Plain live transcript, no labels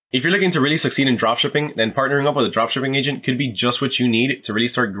If you're looking to really succeed in dropshipping, then partnering up with a dropshipping agent could be just what you need to really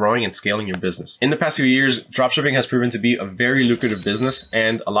start growing and scaling your business. In the past few years, dropshipping has proven to be a very lucrative business,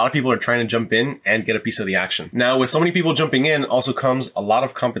 and a lot of people are trying to jump in and get a piece of the action. Now, with so many people jumping in also comes a lot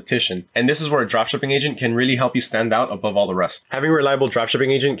of competition, and this is where a dropshipping agent can really help you stand out above all the rest. Having a reliable dropshipping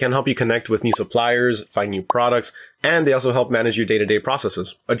agent can help you connect with new suppliers, find new products, and they also help manage your day-to-day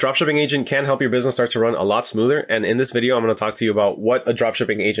processes. A dropshipping agent can help your business start to run a lot smoother. And in this video, I'm going to talk to you about what a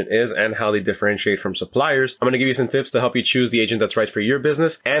dropshipping agent is and how they differentiate from suppliers. I'm going to give you some tips to help you choose the agent that's right for your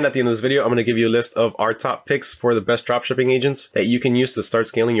business. And at the end of this video, I'm going to give you a list of our top picks for the best dropshipping agents that you can use to start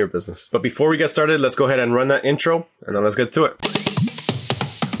scaling your business. But before we get started, let's go ahead and run that intro, and then let's get to it.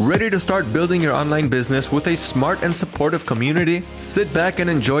 Ready to start building your online business with a smart and supportive community? Sit back and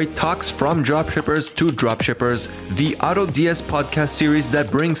enjoy talks from dropshippers to dropshippers, the AutoDS podcast series that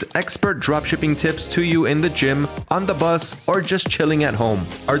brings expert dropshipping tips to you in the gym, on the bus, or just chilling at home.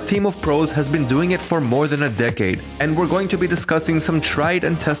 Our team of pros has been doing it for more than a decade, and we're going to be discussing some tried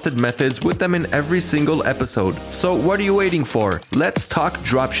and tested methods with them in every single episode. So what are you waiting for? Let's talk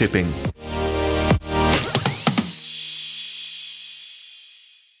dropshipping.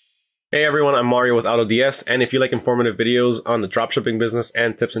 Hey everyone, I'm Mario with AutoDS, and if you like informative videos on the dropshipping business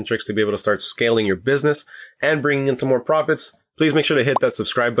and tips and tricks to be able to start scaling your business and bringing in some more profits, please make sure to hit that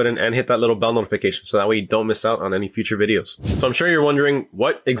subscribe button and hit that little bell notification so that way you don't miss out on any future videos. So I'm sure you're wondering,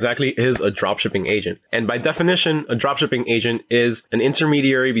 what exactly is a dropshipping agent? And by definition, a dropshipping agent is an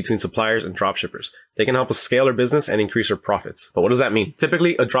intermediary between suppliers and dropshippers. They can help us scale our business and increase our profits. But what does that mean?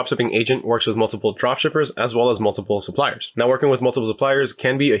 Typically, a dropshipping agent works with multiple dropshippers as well as multiple suppliers. Now, working with multiple suppliers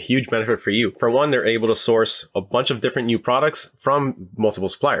can be a huge benefit for you. For one, they're able to source a bunch of different new products from multiple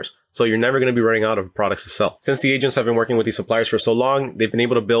suppliers. So you're never going to be running out of products to sell. Since the agents have been working with these suppliers for so long, they've been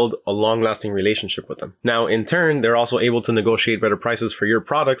able to build a long-lasting relationship with them. Now, in turn, they're also able to negotiate better prices for your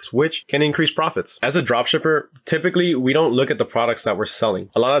products, which can increase profits. As a dropshipper, typically, we don't look at the products that we're selling.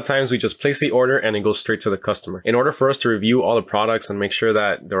 A lot of times, we just place the order and it goes straight to the customer. In order for us to review all the products and make sure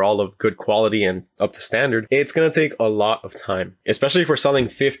that they're all of good quality and up to standard, it's going to take a lot of time, especially if we're selling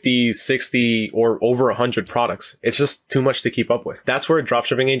 50, 60, or over 100 products. It's just too much to keep up with. That's where a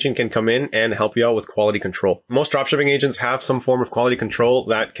dropshipping agent can come in and help you out with quality control. Most dropshipping agents have some form of quality control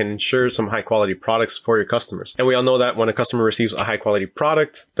that can ensure some high quality products for your customers. And we all know that when a customer receives a high quality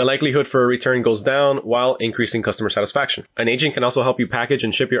product, the likelihood for a return goes down while increasing customer satisfaction. An agent can also help you package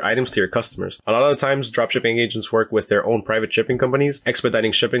and ship your items to your customers. A lot of the times, dropshipping agents work with their own private shipping companies,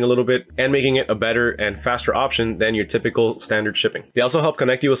 expediting shipping a little bit and making it a better and faster option than your typical standard shipping. They also help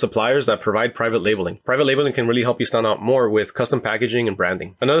connect you with suppliers that provide private labeling. Private labeling can really help you stand out more with custom packaging and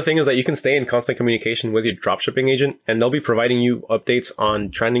branding. Another thing is that you can stay in constant communication with your dropshipping agent, and they'll be providing you updates on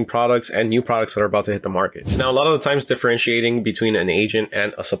trending products and new products that are about to hit the market. Now, a lot of the times differentiating between an agent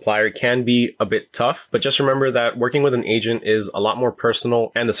and a supplier can be a bit tough, but just remember that working with an agent is a lot more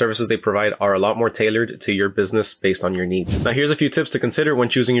personal and the services they provide are a lot more tailored to your business based on your needs. Now, here's a few tips to consider when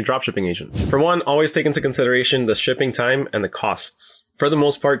choosing your dropshipping agent. For one, always take into consideration the shipping time and the costs. For the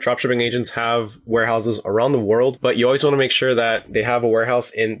most part, dropshipping agents have warehouses around the world, but you always want to make sure that they have a warehouse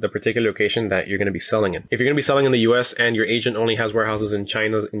in the particular location that you're going to be selling in. If you're going to be selling in the US and your agent only has warehouses in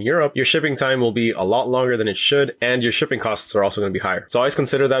China and Europe, your shipping time will be a lot longer than it should, and your shipping costs are also going to be higher. So always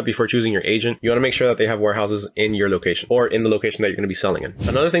consider that before choosing your agent. You want to make sure that they have warehouses in your location or in the location that you're going to be selling in.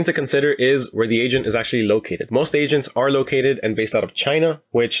 Another thing to consider is where the agent is actually located. Most agents are located and based out of China,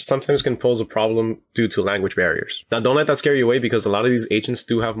 which sometimes can pose a problem due to language barriers. Now, don't let that scare you away because a lot of these agents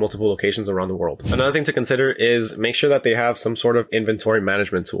do have multiple locations around the world. Another thing to consider is make sure that they have some sort of inventory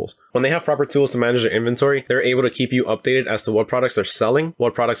management tools. When they have proper tools to manage their inventory, they're able to keep you updated as to what products are selling,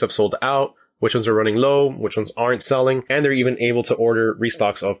 what products have sold out, which ones are running low, which ones aren't selling, and they're even able to order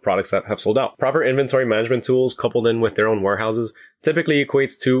restocks of products that have sold out. Proper inventory management tools coupled in with their own warehouses typically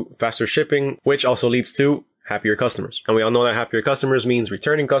equates to faster shipping, which also leads to happier customers. And we all know that happier customers means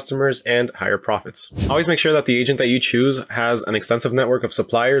returning customers and higher profits. Always make sure that the agent that you choose has an extensive network of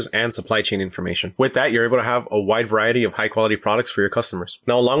suppliers and supply chain information. With that, you're able to have a wide variety of high quality products for your customers.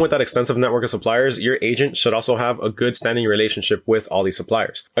 Now, along with that extensive network of suppliers, your agent should also have a good standing relationship with all these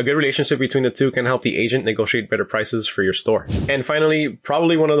suppliers. A good relationship between the two can help the agent negotiate better prices for your store. And finally,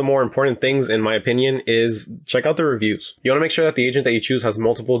 probably one of the more important things in my opinion is check out the reviews. You want to make sure that the agent that you choose has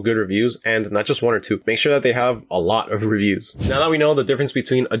multiple good reviews and not just one or two. Make sure that they have have a lot of reviews. Now that we know the difference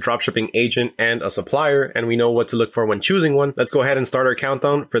between a dropshipping agent and a supplier, and we know what to look for when choosing one, let's go ahead and start our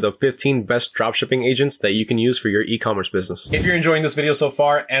countdown for the 15 best dropshipping agents that you can use for your e-commerce business. If you're enjoying this video so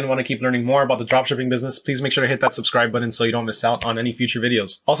far and want to keep learning more about the dropshipping business, please make sure to hit that subscribe button so you don't miss out on any future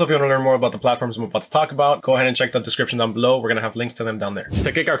videos. Also, if you want to learn more about the platforms I'm about to talk about, go ahead and check the description down below. We're going to have links to them down there.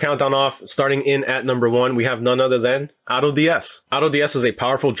 To kick our countdown off, starting in at number 1, we have none other than AutoDS. AutoDS is a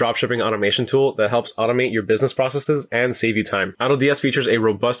powerful dropshipping automation tool that helps automate your business processes and save you time. AutoDS features a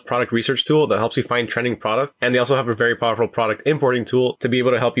robust product research tool that helps you find trending product, and they also have a very powerful product importing tool to be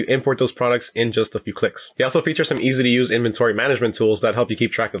able to help you import those products in just a few clicks. They also feature some easy to use inventory management tools that help you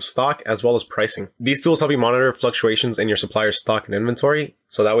keep track of stock as well as pricing. These tools help you monitor fluctuations in your supplier's stock and inventory,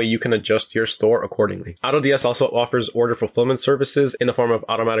 so that way you can adjust your store accordingly. AutoDS also offers order fulfillment services in the form of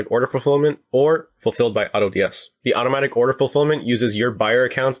automatic order fulfillment or fulfilled by AutoDS. The automatic order fulfillment uses your buyer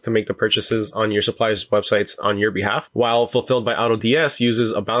accounts to make the purchases on your supplier's websites on your behalf, while fulfilled by AutoDS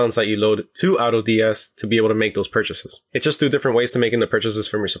uses a balance that you load to AutoDS to be able to make those purchases. It's just 2 different ways to making the purchases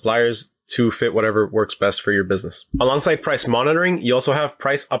from your suppliers to fit whatever works best for your business. Alongside price monitoring, you also have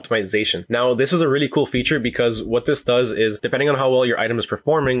price optimization. Now, this is a really cool feature because what this does is, depending on how well your item is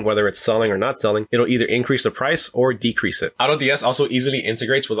performing, whether it's selling or not selling, it'll either increase the price or decrease it. AutoDS also easily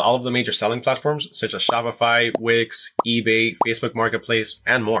integrates with all of the major selling platforms such as Shopify, Wix, eBay, Facebook Marketplace,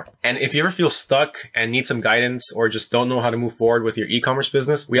 and more. And if you ever feel stuck and need some guidance or just don't know how to move forward with your e-commerce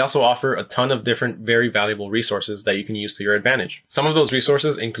business, we also offer a ton of different very valuable resources that you can use to your advantage. Some of those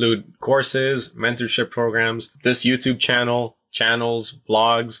resources include courses, mentorship programs, this YouTube channel, channels,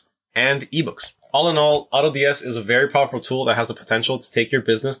 blogs, and ebooks. All in all, AutoDS is a very powerful tool that has the potential to take your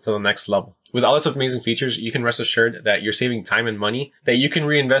business to the next level. With all its amazing features, you can rest assured that you're saving time and money that you can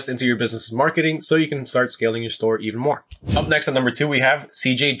reinvest into your business's marketing so you can start scaling your store even more. Up next at number 2, we have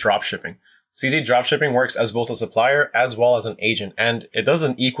CJ Dropshipping. CJ Dropshipping works as both a supplier as well as an agent, and it does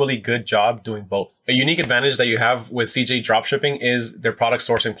an equally good job doing both. A unique advantage that you have with CJ Dropshipping is their product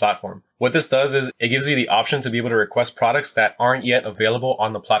sourcing platform. What this does is it gives you the option to be able to request products that aren't yet available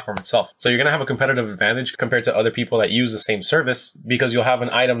on the platform itself. So you're going to have a competitive advantage compared to other people that use the same service because you'll have an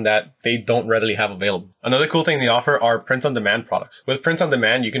item that they don't readily have available. Another cool thing they offer are print-on-demand products. With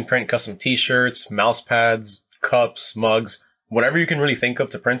print-on-demand, you can print custom t-shirts, mouse pads, cups, mugs, whatever you can really think of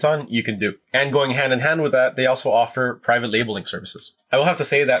to print on, you can do. And going hand in hand with that, they also offer private labeling services. I will have to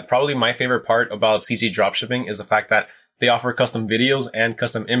say that probably my favorite part about CJ Dropshipping is the fact that they offer custom videos and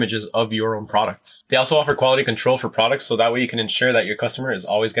custom images of your own products. They also offer quality control for products, so that way you can ensure that your customer is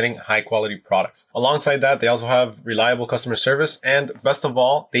always getting high quality products. Alongside that, they also have reliable customer service, and best of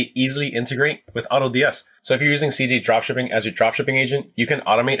all, they easily integrate with AutoDS. So if you're using CJ Dropshipping as your dropshipping agent, you can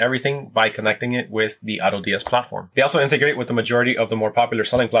automate everything by connecting it with the AutoDS platform. They also integrate with the majority of the more popular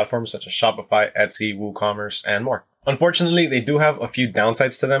selling platforms such as Shopify, Etsy, WooCommerce, and more. Unfortunately, they do have a few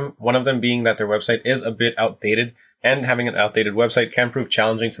downsides to them, one of them being that their website is a bit outdated, and having an outdated website can prove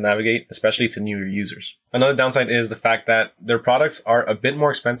challenging to navigate, especially to newer users. Another downside is the fact that their products are a bit more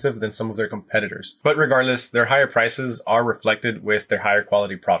expensive than some of their competitors. But regardless, their higher prices are reflected with their higher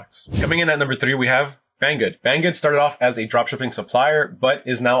quality products. Coming in at number 3, we have Banggood. Banggood started off as a dropshipping supplier, but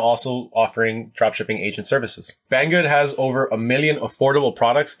is now also offering dropshipping agent services. Banggood has over 1 million affordable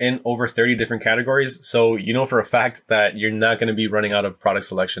products in over 30 different categories, so you know for a fact that you're not going to be running out of product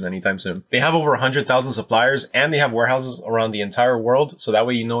selection anytime soon. They have over 100,000 suppliers, and they have warehouses around the entire world, so that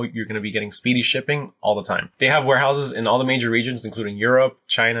way you know you're going to be getting speedy shipping all the time. They have warehouses in all the major regions, including Europe,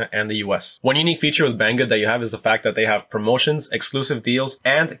 China, and the US. One unique feature with Banggood that you have is the fact that they have promotions, exclusive deals,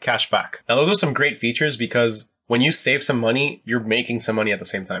 and cashback. Now those are some great features because when you save some money, you're making some money at the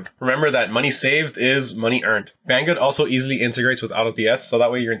same time. Remember that money saved is money earned. Banggood also easily integrates with AutoDS, so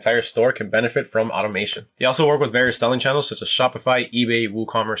that way your entire store can benefit from automation. They also work with various selling channels such as Shopify, eBay,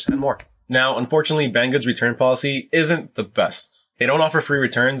 WooCommerce, and more. Now, unfortunately, Banggood's return policy isn't the best. They don't offer free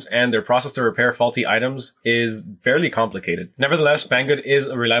returns, and their process to repair faulty items is fairly complicated. Nevertheless, Banggood is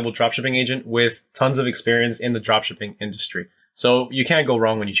a reliable dropshipping agent with tons of experience in the dropshipping industry. So you can't go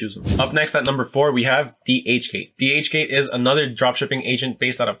wrong when you choose them. Up next at number 4, we have DHgate. DHgate is another dropshipping agent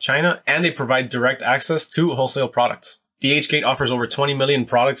based out of China, and they provide direct access to wholesale products. DHgate offers over 20 million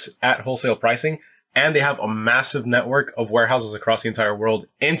products at wholesale pricing, and they have a massive network of warehouses across the entire world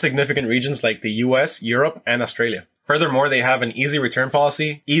in significant regions like the US, Europe, and Australia. Furthermore, they have an easy return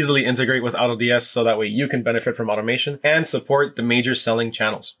policy, easily integrate with AutoDS so that way you can benefit from automation, and support the major selling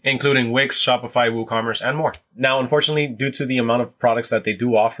channels, including Wix, Shopify, WooCommerce, and more. Now, unfortunately, due to the amount of products that they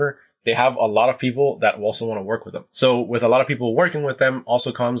do offer, they have a lot of people that also want to work with them. So with a lot of people working with them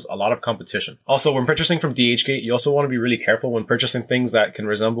also comes a lot of competition. Also, when purchasing from DHgate, you also want to be really careful when purchasing things that can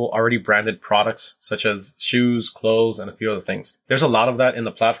resemble already branded products, such as shoes, clothes, and a few other things. There's a lot of that in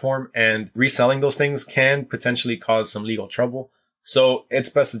the platform, and reselling those things can potentially cause some legal trouble. So it's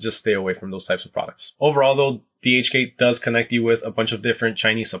best to just stay away from those types of products. Overall, though, DHgate does connect you with a bunch of different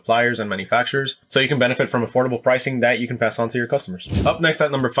Chinese suppliers and manufacturers, so you can benefit from affordable pricing that you can pass on to your customers. Up next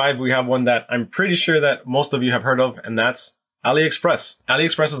at number 5, we have one that I'm pretty sure that most of you have heard of, and that's AliExpress.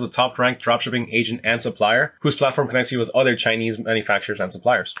 AliExpress is a top-ranked dropshipping agent and supplier whose platform connects you with other Chinese manufacturers and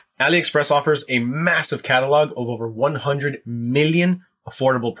suppliers. AliExpress offers a massive catalog of over 100 million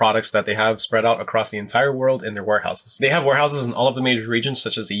affordable products that they have spread out across the entire world in their warehouses. They have warehouses in all of the major regions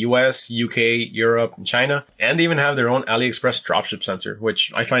such as the US, UK, Europe, and China, and they even have their own AliExpress dropship center,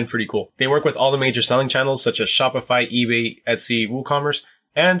 which I find pretty cool. They work with all the major selling channels such as Shopify, eBay, Etsy, WooCommerce,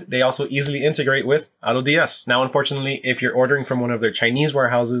 and they also easily integrate with AutoDS. Now, unfortunately, if you're ordering from one of their Chinese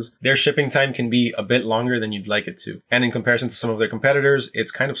warehouses, their shipping time can be a bit longer than you'd like it to. And in comparison to some of their competitors,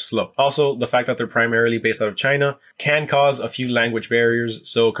 it's kind of slow. Also, the fact that they're primarily based out of China can cause a few language barriers,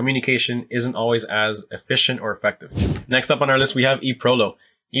 so communication isn't always as efficient or effective. Next up on our list, we have eProlo.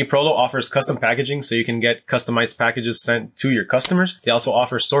 eProlo offers custom packaging so you can get customized packages sent to your customers. They also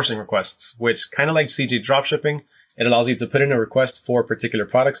offer sourcing requests, which kind of like CJ Dropshipping, it allows you to put in a request for particular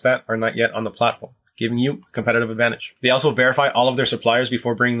products that are not yet on the platform, giving you a competitive advantage. They also verify all of their suppliers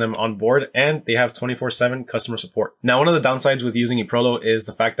before bringing them on board, and they have 24/7 customer support. Now, one of the downsides with using eProlo is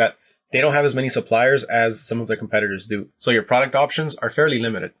the fact that they don't have as many suppliers as some of their competitors do, so your product options are fairly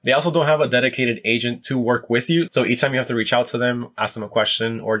limited. They also don't have a dedicated agent to work with you, so each time you have to reach out to them, ask them a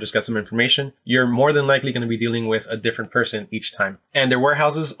question, or just get some information, you're more than likely going to be dealing with a different person each time. And their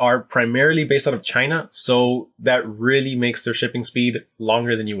warehouses are primarily based out of China, so that really makes their shipping speed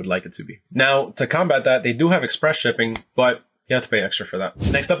longer than you would like it to be. Now, to combat that, they do have express shipping, but you have to pay extra for that.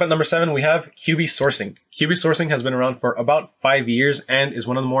 Next up at number 7, we have QB Sourcing. QB Sourcing has been around for about 5 years and is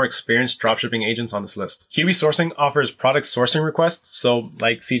one of the more experienced dropshipping agents on this list. QB Sourcing offers product sourcing requests. So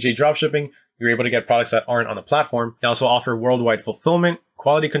like CJ Dropshipping, you're able to get products that aren't on the platform. They also offer worldwide fulfillment,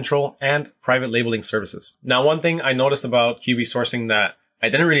 quality control, and private labeling services. Now, one thing I noticed about QB Sourcing that I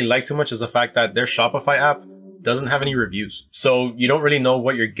didn't really like too much is the fact that their Shopify app doesn't have any reviews. So you don't really know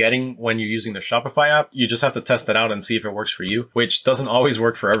what you're getting when you're using the Shopify app. You just have to test it out and see if it works for you, which doesn't always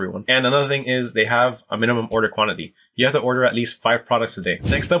work for everyone. And another thing is they have a minimum order quantity. You have to order at least 5 products a day.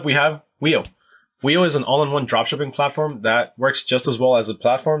 Next up, we have Weo. Weo is an all-in-one dropshipping platform that works just as well as a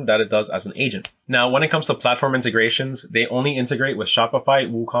platform that it does as an agent. Now, when it comes to platform integrations, they only integrate with Shopify,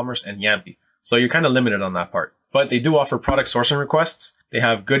 WooCommerce, and Yampee. So you're kind of limited on that part. But they do offer product sourcing requests. They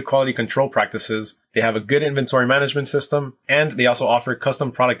have good quality control practices. They have a good inventory management system, and they also offer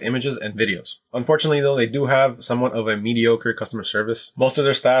custom product images and videos. Unfortunately, though, they do have somewhat of a mediocre customer service. Most of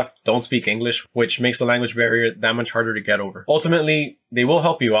their staff don't speak English, which makes the language barrier that much harder to get over. Ultimately, they will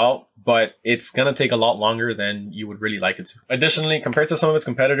help you out, but it's going to take a lot longer than you would really like it to. Additionally, compared to some of its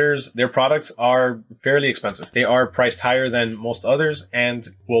competitors, their products are fairly expensive. They are priced higher than most others and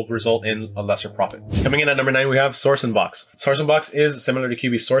will result in a lesser profit. Coming in at number 9, we have Source-in-Box. Source-in-Box is similar to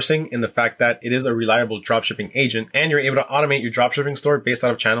QB Sourcing in the fact that it is a reliable dropshipping agent, and you're able to automate your dropshipping store based out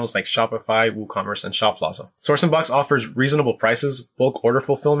of channels like Shopify, WooCommerce, and ShopPlaza. Source-in-Box offers reasonable prices, bulk order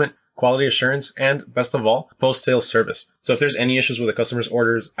fulfillment, quality assurance, and best of all, post-sales service. So if there's any issues with the customer's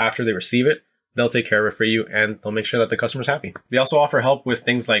orders after they receive it, they'll take care of it for you and they'll make sure that the customer's happy. They also offer help with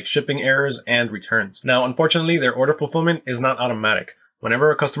things like shipping errors and returns. Now, unfortunately, their order fulfillment is not automatic.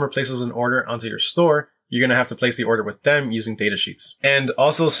 Whenever a customer places an order onto your store, you're going to have to place the order with them using data sheets. And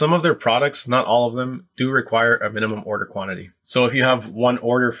also some of their products, not all of them, do require a minimum order quantity. So if you have one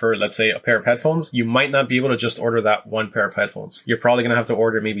order for, let's say, a pair of headphones, you might not be able to just order that one pair of headphones. You're probably going to have to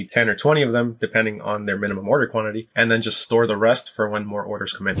order maybe 10 or 20 of them, depending on their minimum order quantity, and then just store the rest for when more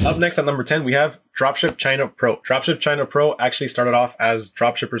orders come in. Up next at number 10, we have Dropship China Pro. Dropship China Pro actually started off as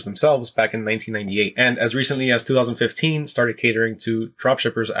dropshippers themselves back in 1998, and as recently as 2015 started catering to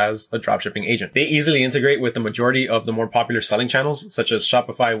dropshippers as a dropshipping agent. They easily integrate with the majority of the more popular selling channels such as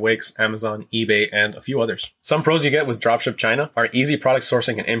Shopify, Wix, Amazon, eBay, and a few others. Some pros you get with Dropship China are easy product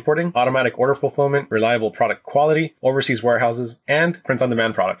sourcing and importing, automatic order fulfillment, reliable product quality, overseas warehouses, and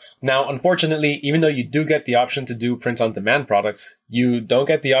print-on-demand products. Now, unfortunately, even though you do get the option to do print-on-demand products, you don't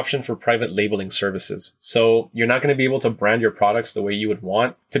get the option for private labeling services. So you're not going to be able to brand your products the way you would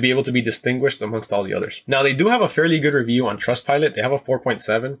want to be able to be distinguished amongst all the others. Now, they do have a fairly good review on Trustpilot. They have a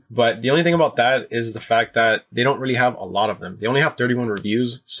 4.7, but the only thing about that is the fact that they don't really have a lot of them. They only have 31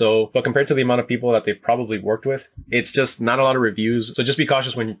 reviews. But compared to the amount of people that they've probably worked with, it's just not a lot of reviews, so just be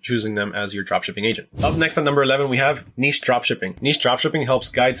cautious when choosing them as your dropshipping agent. Up next at number 11, we have niche dropshipping. Niche dropshipping helps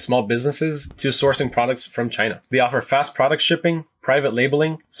guide small businesses to sourcing products from China. They offer fast product shipping, private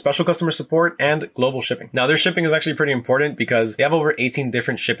labeling, special customer support, and global shipping. Now, their shipping is actually pretty important because they have over 18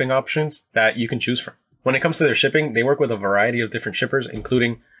 different shipping options that you can choose from. When it comes to their shipping, they work with a variety of different shippers,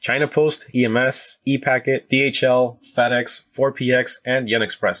 including China Post, EMS, ePacket, DHL, FedEx, 4PX, and Yen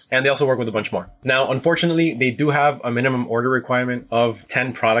Express. And they also work with a bunch more. Now, unfortunately, they do have a minimum order requirement of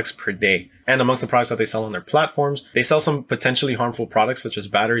 10 products per day. And amongst the products that they sell on their platforms, they sell some potentially harmful products such as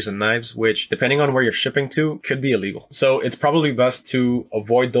batteries and knives, which depending on where you're shipping to could be illegal. So it's probably best to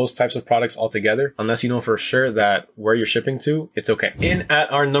avoid those types of products altogether, unless you know for sure that where you're shipping to, it's okay. In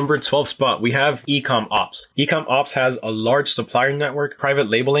at our number 12 spot, we have Ecom Ops. Ecom Ops has a large supplier network, private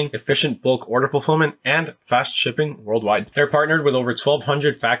labeling, efficient bulk order fulfillment, and fast shipping worldwide. They're partnered with over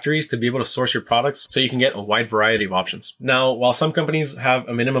 1,200 factories to be able to source your products so you can get a wide variety of options. Now, while some companies have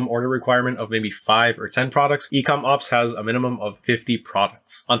a minimum order requirement of maybe 5 or 10 products, Ecom Ops has a minimum of 50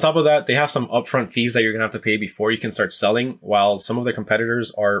 products. On top of that, they have some upfront fees that you're gonna have to pay before you can start selling, while some of their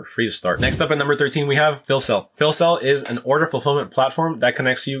competitors are free to start. Next up at number 13, we have PhilSell. PhilSell is an order fulfillment platform that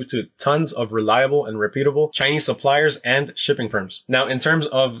connects you to tons of reliable and reputable Chinese suppliers and shipping firms. Now, in terms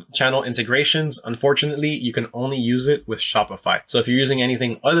of channel integrations, unfortunately, you can only use it with Shopify. So if you're using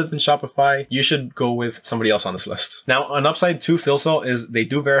anything other than Shopify, you should go with somebody else on this list. Now, an upside to PhilSell is they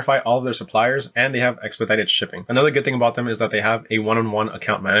do verify all of their suppliers and they have expedited shipping. Another good thing about them is that they have a one-on-one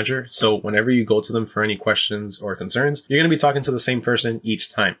account manager. So whenever you go to them for any questions or concerns, you're going to be talking to the same person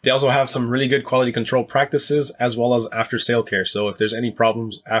each time. They also have some really good quality control practices as well as after sale care. So if there's any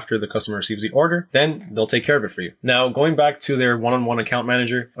problems after the customer receives the order, then they'll take care of it for you. Now, going back to their one-on-one account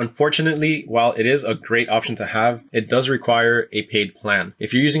manager, unfortunately, while it is a great option to have, it does require a paid plan.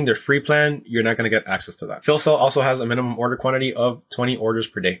 If you're using their free plan, you're not going to get access to that. PhilSell also has a minimum order quantity of 20 orders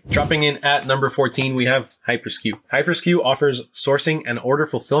per day. Dropping in at number 14, we have HyperSKU. HyperSKU offers sourcing and order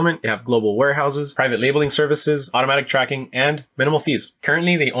fulfillment. They have global warehouses, private labeling services, automatic tracking, and minimal fees.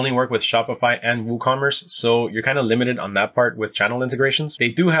 Currently, they only work with Shopify and WooCommerce, so you're kind of limited on that part with channel integrations. They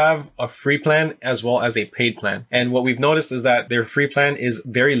do have a free plan as well as a paid plan. And what we've noticed is that their free plan is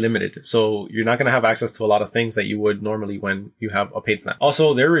very limited. So you're not going to have access to a lot of things that you would normally when you have a paid plan.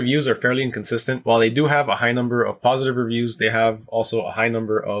 Also, their reviews are fairly inconsistent. While they do have a high number of positive reviews, they have also a high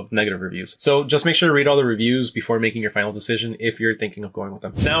number of negative reviews. So just make sure to read all the reviews before making your final decision if you're thinking of going with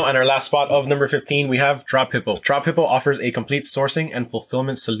them. Now, on our last spot of number 15, we have DropHippo. DropHippo offers a complete sourcing and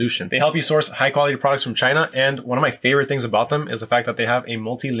fulfillment solution. They help you source high quality products from China. And one of my favorite things about them is the fact that they have a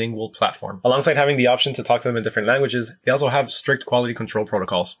multilingual platform. Alongside having the option to talk to them in different languages, they also have strict quality control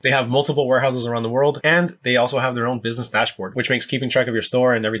protocols. They have multiple warehouses around the world, and they also have their own business dashboard, which makes keeping track of your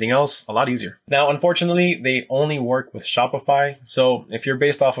store and everything else a lot easier. Now, unfortunately, they only work with Shopify. So if you're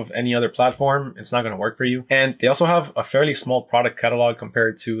based off of any other platform, it's not going to work for you. And they also have a fairly small product catalog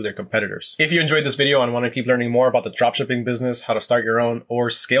compared to their competitors. If you enjoyed this video and want to keep learning more about the dropshipping business, how to start your own or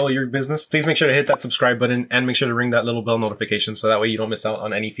scale your business, please make sure to hit that subscribe button and make sure to ring that little bell notification so that way you don't miss out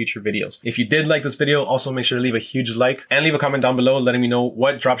on any future videos. If you did like this video, also make sure to leave a huge like and leave a comment down below letting me know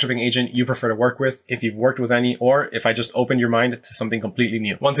what dropshipping agent you prefer to work with, if you've worked with any, or if I just opened your mind to something completely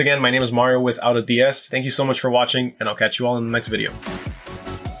new. Once again, my name is Mario with AutoDS. Thank you so much for watching, and I'll catch you all in the next video.